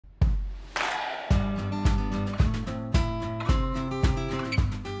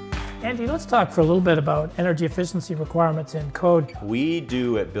Andy, let's talk for a little bit about energy efficiency requirements in code. We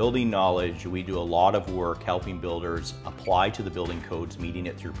do at Building Knowledge, we do a lot of work helping builders apply to the building codes, meeting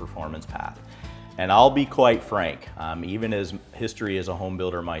it through Performance Path. And I'll be quite frank, even as history as a home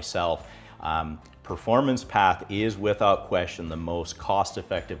builder myself, Performance Path is without question the most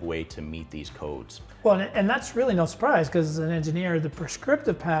cost-effective way to meet these codes. Well, and that's really no surprise, because as an engineer, the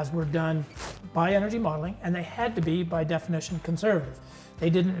prescriptive paths were done by energy modeling, and they had to be, by definition, conservative. They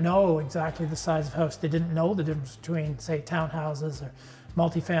didn't know exactly the size of house. They didn't know the difference between, say, townhouses or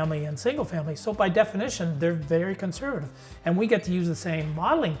multifamily and single family. So by definition, they're very conservative. And we get to use the same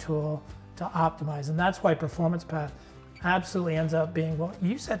modeling tool to optimize. And that's why Performance Path absolutely ends up being, well,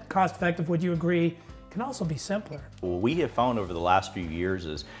 you said cost effective, would you agree? Can also be simpler. What we have found over the last few years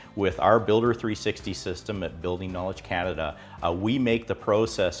is with our Builder 360 system at Building Knowledge Canada, we make the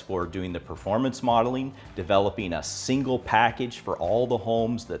process for doing the performance modeling, developing a single package for all the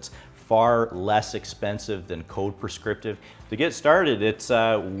homes that's far less expensive than code prescriptive. To get started, it's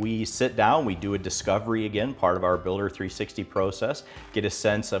we sit down, we do a discovery again, part of our Builder 360 process, get a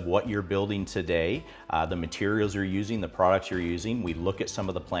sense of what you're building today, the materials you're using, the products you're using. We look at some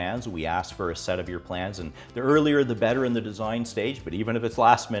of the plans, we ask for a set of your plans, and the earlier the better in the design stage, but even if it's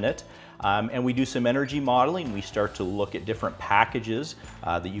last minute. And we do some energy modeling. We start to look at different packages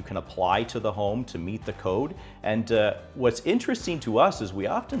that you can apply to the home to meet the code. And what's interesting to us is we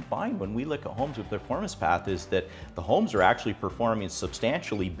often find when we look at homes with Performance Path is that the homes are actually performing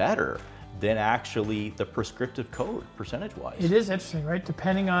substantially better than actually the prescriptive code percentage-wise. It is interesting, right?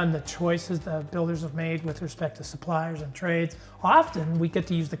 Depending on the choices the builders have made with respect to suppliers and trades, often we get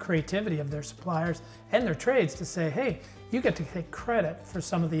to use the creativity of their suppliers and their trades to say, hey, you get to take credit for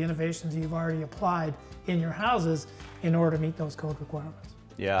some of the innovations you've already applied in your houses in order to meet those code requirements.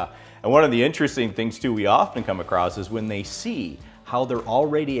 Yeah, and one of the interesting things too we often come across is when they see how they're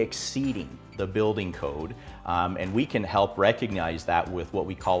already exceeding the building code, and we can help recognize that with what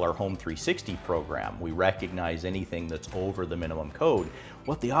we call our Home 360 program. We recognize anything that's over the minimum code.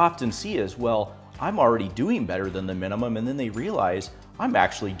 What they often see is, well, I'm already doing better than the minimum, and then they realize I'm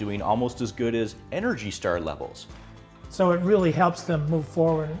actually doing almost as good as Energy Star levels. So it really helps them move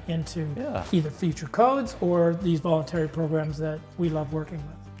forward into either future codes or these voluntary programs that we love working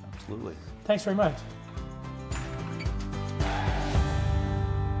with. Absolutely. Thanks very much.